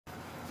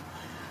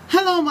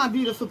Hello, my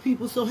beautiful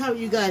people. So how are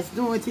you guys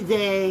doing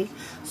today?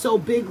 So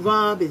Big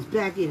Rob is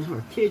back in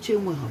her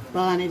kitchen with her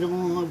bonnet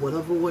on,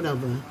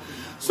 whatever.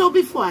 So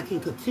before I can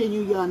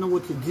continue, y'all know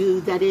what to do.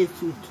 That is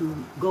to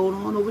go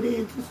on over there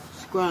and to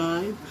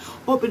subscribe.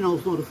 Open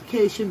those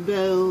notification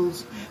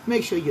bells.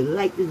 Make sure you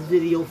like this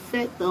video.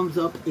 Fat thumbs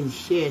up and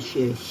share.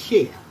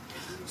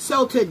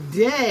 So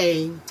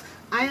today,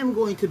 I am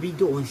going to be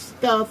doing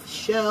stuffed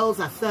shells.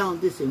 I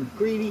found this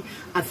ingredient.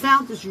 I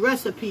found this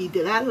recipe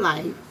that I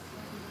like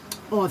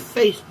on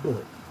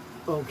Facebook,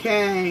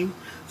 okay?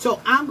 So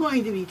I'm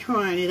going to be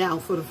trying it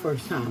out for the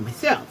first time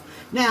myself.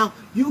 Now,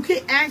 you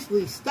can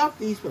actually stuff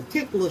these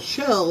particular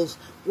shells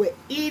with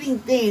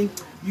anything.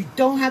 You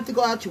don't have to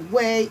go out your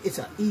way. It's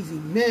an easy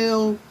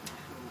meal.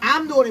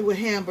 I'm doing it with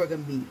hamburger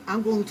meat.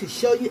 I'm going to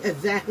show you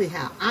exactly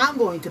how I'm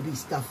going to be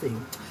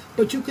stuffing.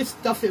 But you could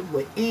stuff it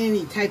with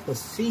any type of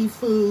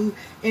seafood,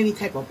 any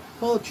type of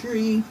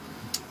poultry,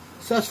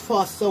 such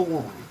far so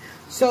on.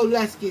 So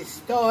let's get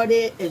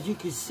started. As you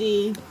can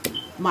see,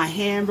 my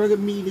hamburger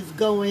meat is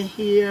going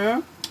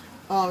here.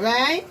 All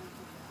right.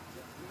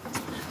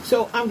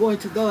 So I'm going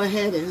to go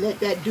ahead and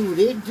let that do what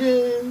it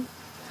do.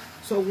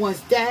 So once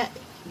that,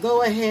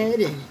 go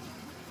ahead and,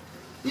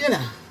 you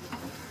know,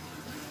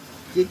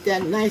 get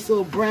that nice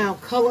little brown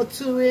color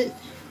to it.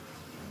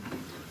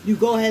 You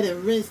go ahead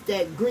and rinse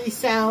that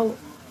grease out,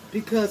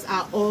 because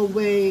I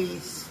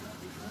always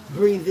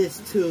bring this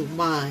to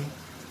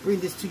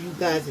you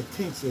guys'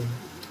 attention.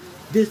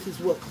 This is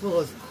what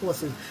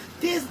causes.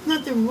 There's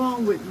nothing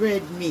wrong with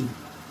red meat.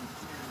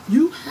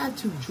 You have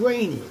to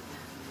drain it.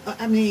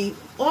 I mean,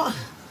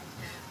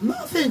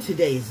 nothing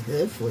today is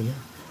good for you.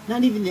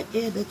 Not even the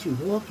air that you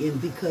walk in,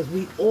 because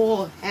we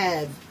all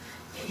have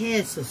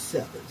cancer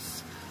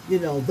cells. You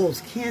know, those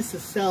cancer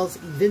cells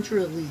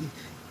eventually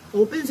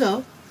opens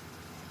up.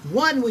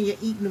 One, when you're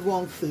eating the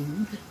wrong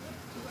food.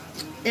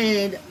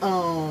 And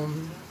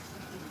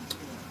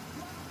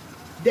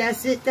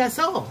that's it. That's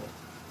all.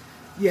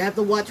 You have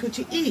to watch what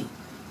you eat.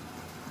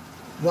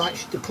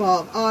 Watch the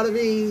clogged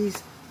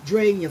arteries.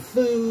 Drain your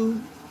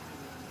food.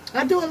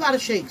 I do a lot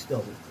of shakes,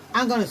 though.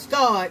 I'm going to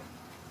start.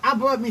 I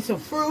brought me some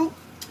fruit.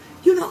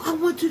 You know, I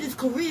went to this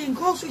Korean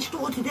grocery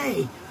store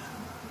today.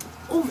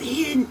 Over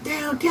here in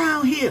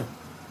downtown here.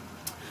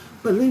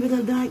 Believe it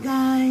or not,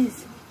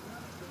 guys,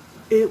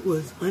 it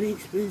was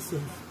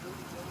inexpensive.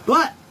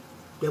 But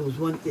there was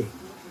one thing.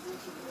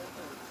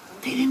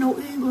 They didn't know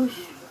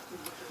English.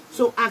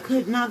 So I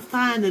could not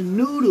find the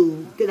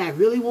noodle that I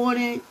really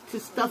wanted to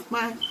stuff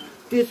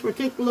this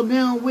particular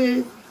meal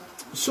with.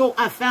 So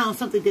I found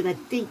something that I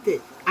think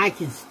that I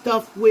can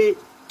stuff with.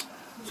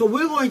 So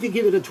we're going to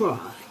give it a try.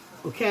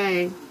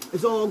 Okay?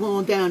 It's all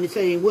going down the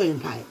same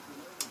windpipe.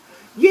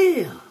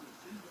 Yeah.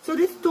 So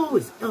this store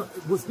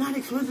was not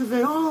expensive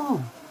at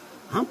all.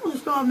 I'm going to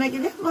start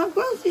making that my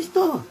grocery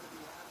store.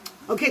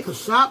 Okay,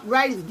 because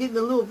ShopRite is getting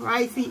a little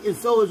pricey, and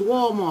so is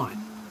Walmart.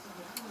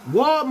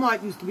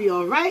 Walmart used to be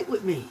all right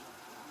with me,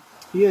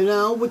 you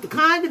know, with the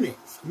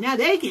condiments. Now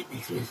they getting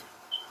expensive.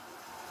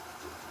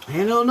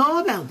 I don't know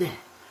about that.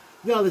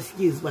 Y'all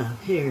excuse my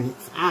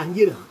appearance.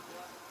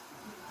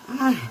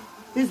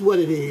 This is what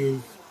it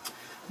is.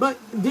 But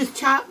this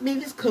chopped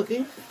meat is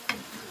cooking.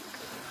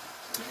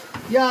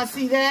 Y'all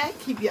see that?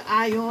 Keep your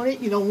eye on it.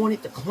 You don't want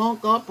it to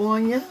clunk up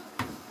on you.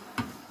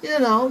 You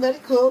know, let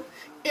it cook.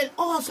 And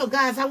also,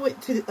 guys, I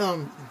went to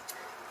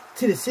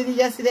the city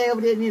yesterday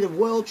over there near the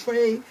World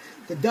Trade,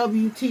 the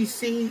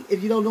WTC.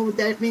 If you don't know what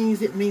that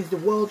means, it means the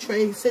World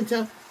Trade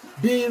Center.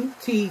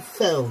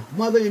 Beautiful.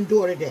 Mother and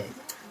Daughter Day.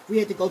 We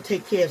had to go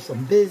take care of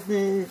some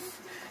business.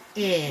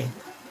 And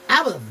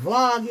I was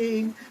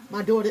vlogging.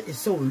 My daughter is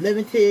so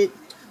limited,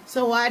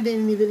 so I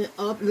didn't even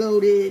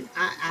upload it.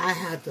 I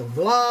had to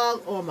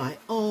vlog on my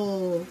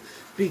own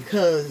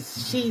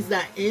because she's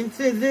not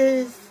into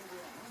this.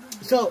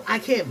 So I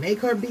can't make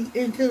her be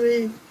into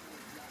it.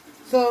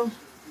 So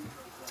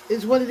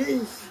it's what it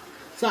is.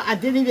 So I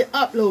didn't even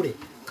upload it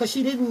because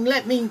she didn't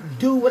let me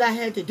do what I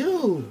had to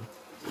do.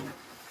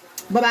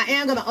 But I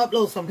am going to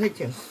upload some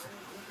pictures.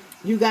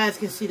 You guys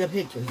can see the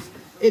pictures.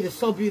 It is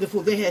so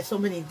beautiful. They had so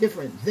many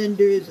different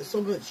vendors and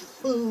so much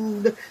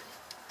food.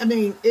 I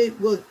mean, it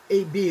was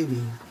a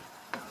beauty.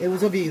 It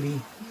was a beauty.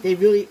 They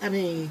really, I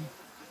mean,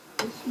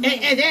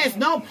 and there's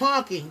no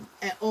parking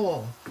at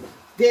all.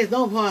 There's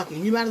no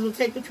parking. You might as well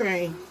take the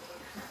train.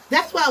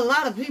 That's why a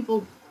lot of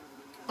people,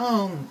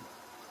 my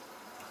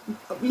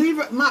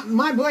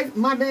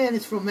man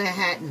is from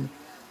Manhattan.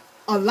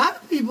 A lot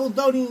of people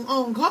don't even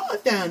own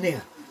cars down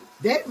there.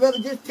 They'd rather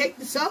just take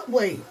the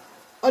subway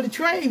or the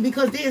train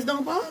because there's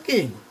no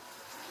parking.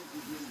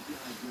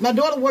 My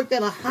daughter worked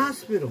at a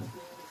hospital.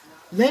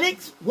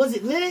 Lennox? Was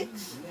it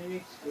Lennox?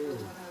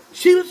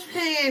 She was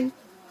paying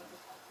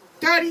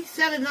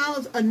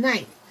 $37 a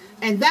night.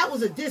 And that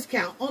was a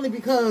discount only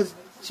because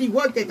she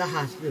worked at the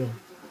hospital.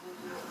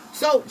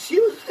 So she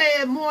was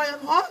paying more in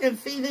parking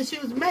fee than she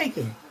was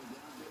making.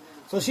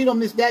 So she don't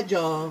miss that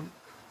job.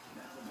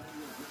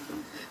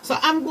 So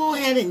I'm going to go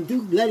ahead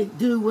and let it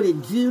do what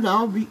it do.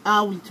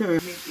 I'll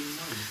return.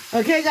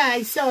 Okay,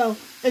 guys. So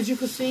as you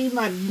can see,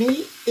 my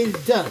meat is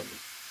done.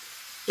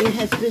 It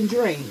has been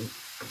drained.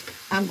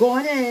 I'm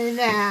going in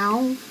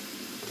now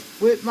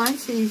with my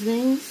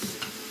seasonings.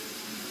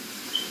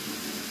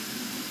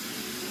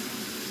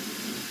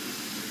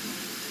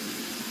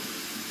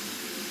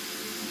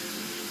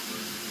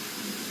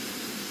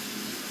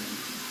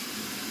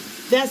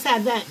 That's how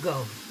that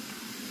goes.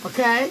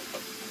 Okay?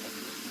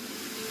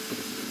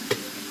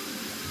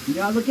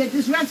 Y'all look at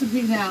this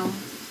recipe now.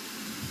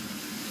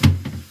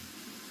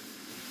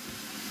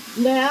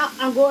 Now,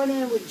 I'm going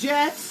in with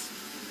Jess.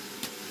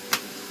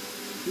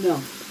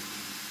 No.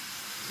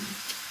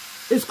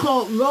 It's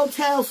called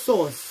Rotel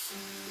sauce.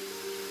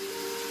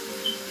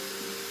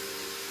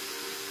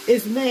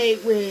 It's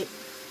made with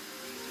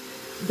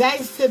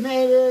diced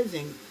tomatoes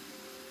and,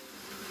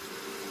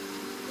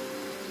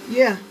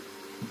 yeah.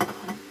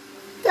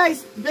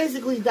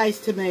 Basically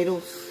diced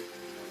tomatoes.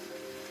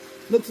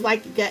 Looks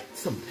like you got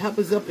some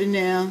peppers up in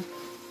there.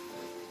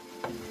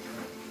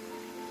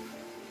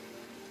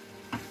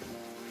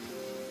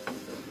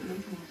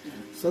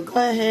 So go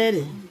ahead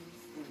and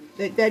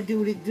let that do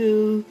what it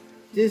do.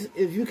 Just,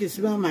 if you can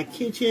smell my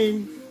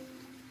kitchen,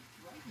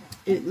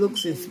 it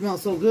looks and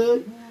smells so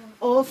good.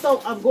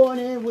 Also, I'm going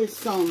in with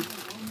some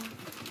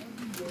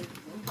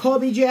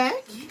Kobe Jack.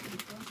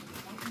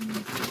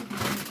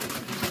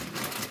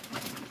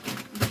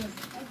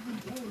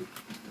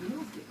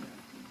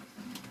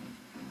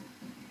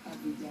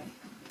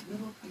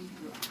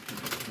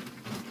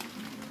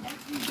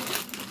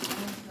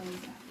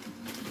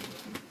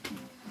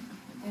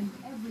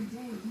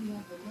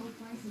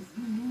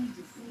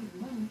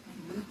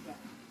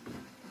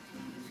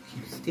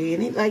 Keep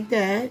stirring it like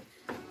that.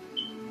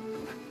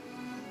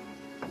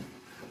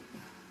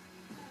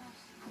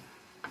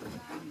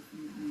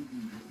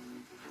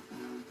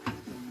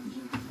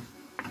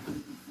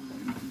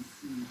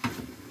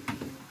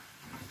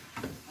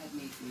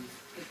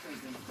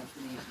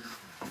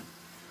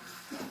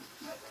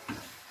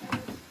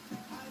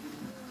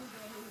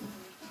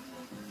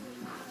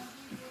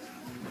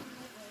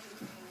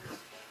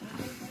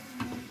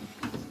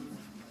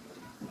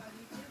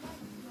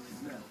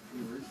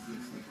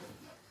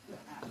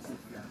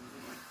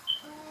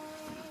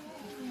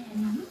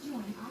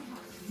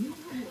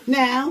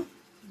 Now,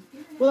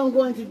 what I'm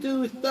going to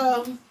do is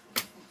throw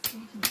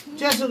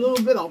just a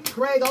little bit of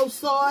Prego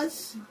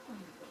sauce.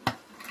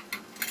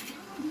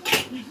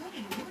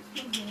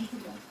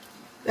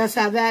 That's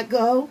how that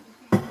go.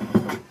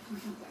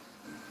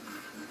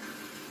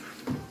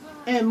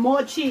 And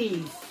more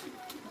cheese.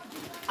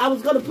 I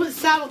was going to put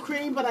sour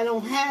cream, but I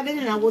don't have it,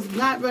 and I was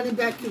not running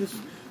back to the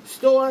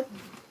store.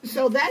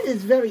 So that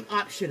is very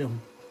optional.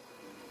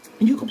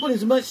 You can put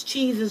as much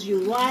cheese as you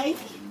like.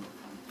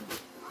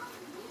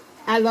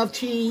 I love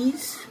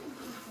cheese.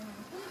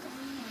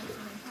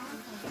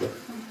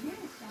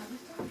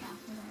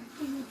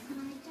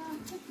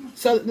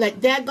 So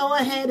let that go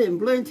ahead and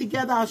blend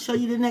together. I'll show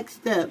you the next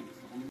step.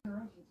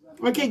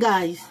 Okay,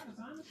 guys.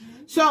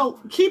 So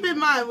keep in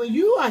mind, when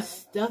you are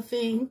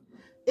stuffing,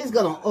 it's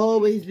going to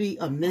always be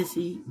a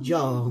messy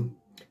job.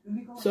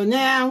 So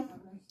now,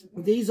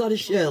 these are the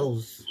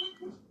shells.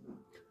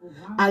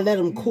 I let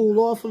them cool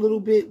off a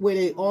little bit where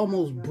they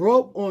almost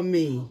broke on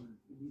me.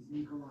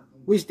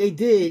 Which they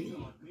did.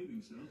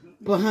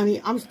 But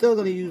honey, I'm still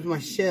going to use my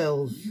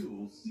shells.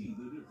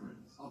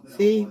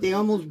 See, they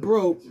almost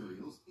broke.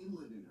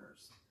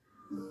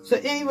 So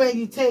anyway,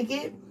 you take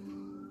it.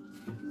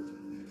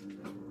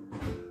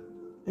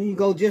 And you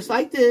go just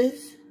like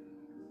this.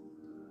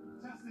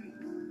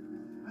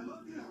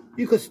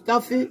 You could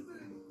stuff it.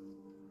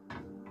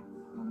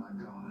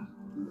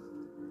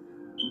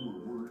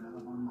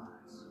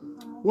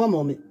 One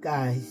moment,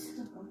 guys.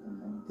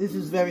 This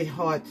is very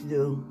hard to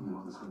do.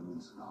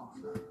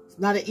 It's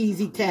not an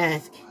easy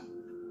task.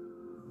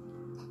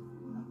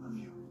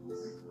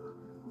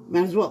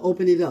 Might as well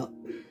open it up.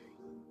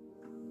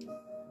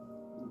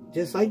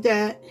 Just like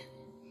that.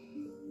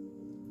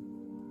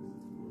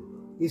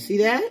 You see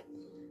that?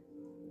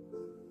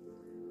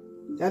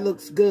 That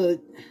looks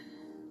good.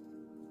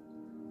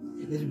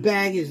 This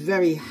bag is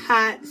very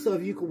hot, so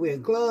if you can wear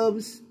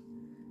gloves,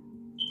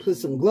 put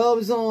some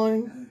gloves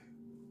on.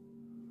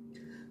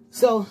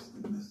 So,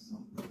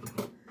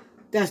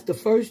 that's the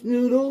first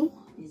noodle.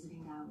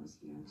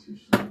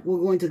 We're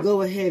going to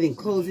go ahead and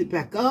close it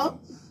back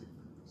up.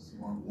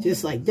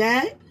 Just like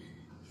that.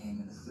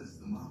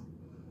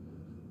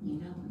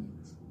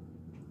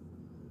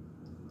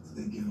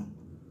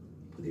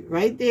 Put it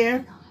right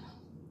there.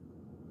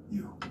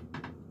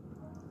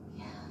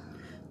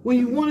 When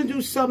you want to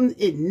do something,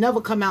 it never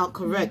come out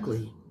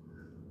correctly.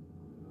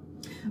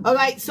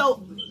 Alright,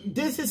 so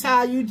this is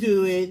how you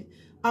do it.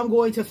 I'm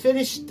going to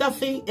finish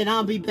stuffing and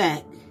I'll be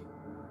back.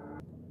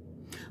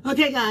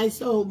 Okay guys,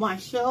 so my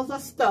shells are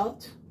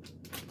stuffed.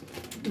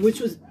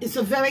 It's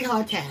a very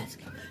hard task.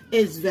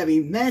 It's very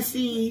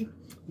messy,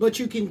 but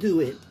you can do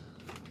it.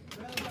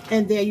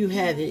 And there you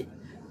have it.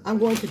 I'm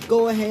going to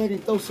go ahead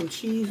and throw some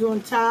cheese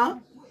on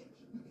top.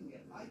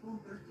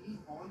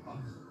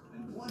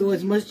 Throw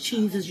as much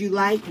cheese as you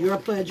like, your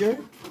pleasure.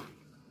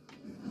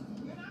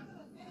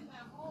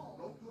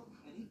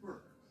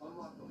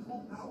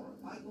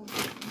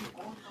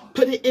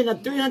 Put it in a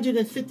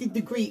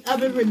 350-degree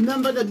oven.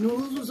 Remember, the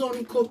noodles was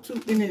only cooked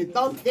in an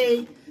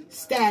al-dente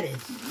status.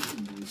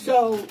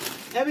 So,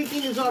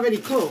 everything is already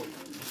cooked.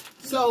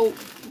 So,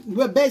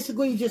 we're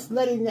basically just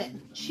letting that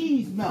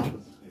cheese melt.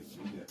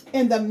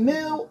 And the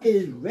meal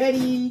is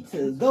ready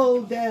to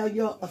go down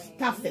your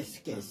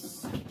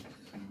esophagus.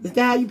 Is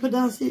that how you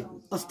pronounce it?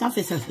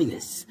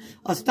 Esophagus.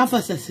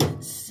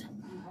 Esophagus.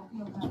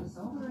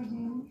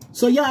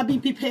 So y'all be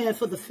prepared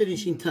for the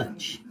finishing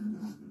touch.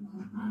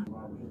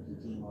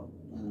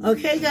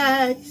 Okay,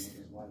 guys.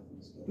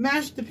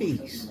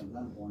 Masterpiece.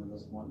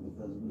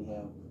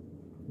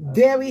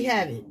 There we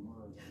have it.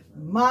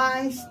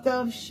 My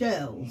stuffed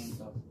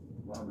shells.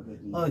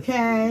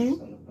 Okay.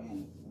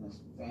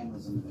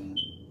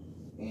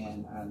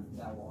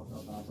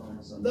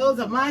 Those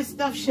are my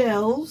stuffed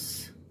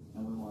shells.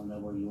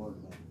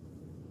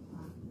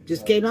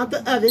 Just came out the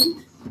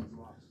oven.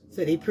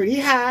 So they're pretty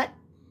hot.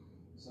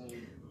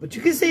 But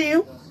you can see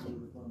them.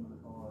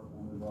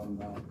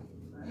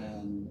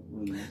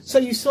 So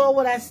you saw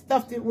what I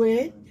stuffed it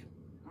with.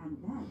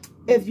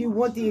 If you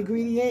want the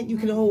ingredient, you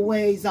can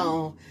always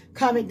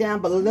comment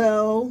down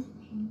below.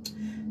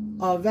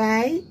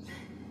 Alright.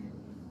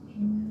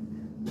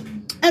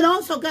 And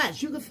also,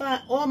 guys, you can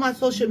find all my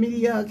social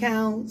media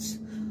accounts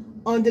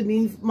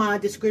underneath my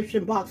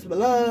description box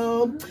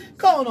below.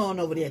 Go on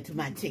over there to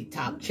my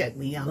TikTok. Check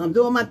me out. I'm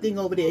doing my thing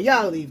over there.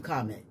 Y'all leave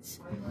comments.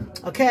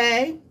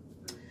 Okay?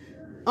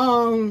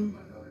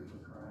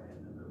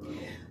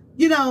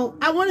 You know,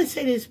 I want to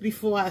say this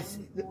before I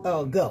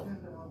go.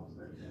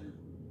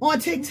 On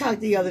TikTok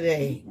the other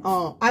day,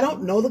 I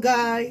don't know the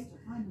guy.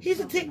 He's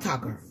a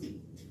TikToker.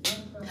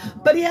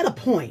 But he had a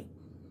point.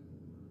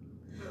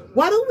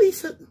 Why don't we,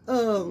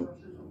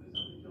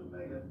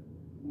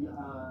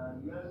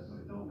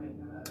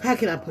 how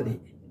can I put it?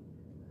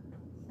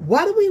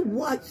 Why do we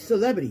watch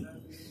celebrities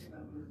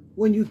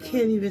when you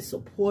can't even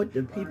support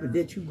the people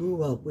that you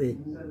grew up with?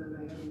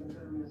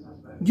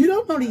 You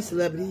don't know these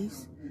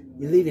celebrities.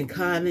 You're leaving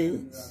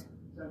comments.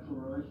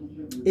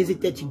 Is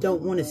it that you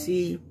don't want to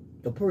see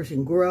the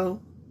person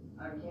grow?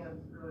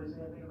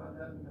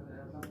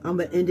 I'm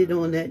going to end it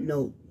on that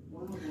note.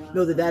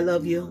 Know that I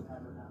love you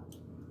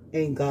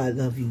and God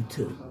love you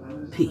too.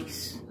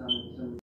 Peace.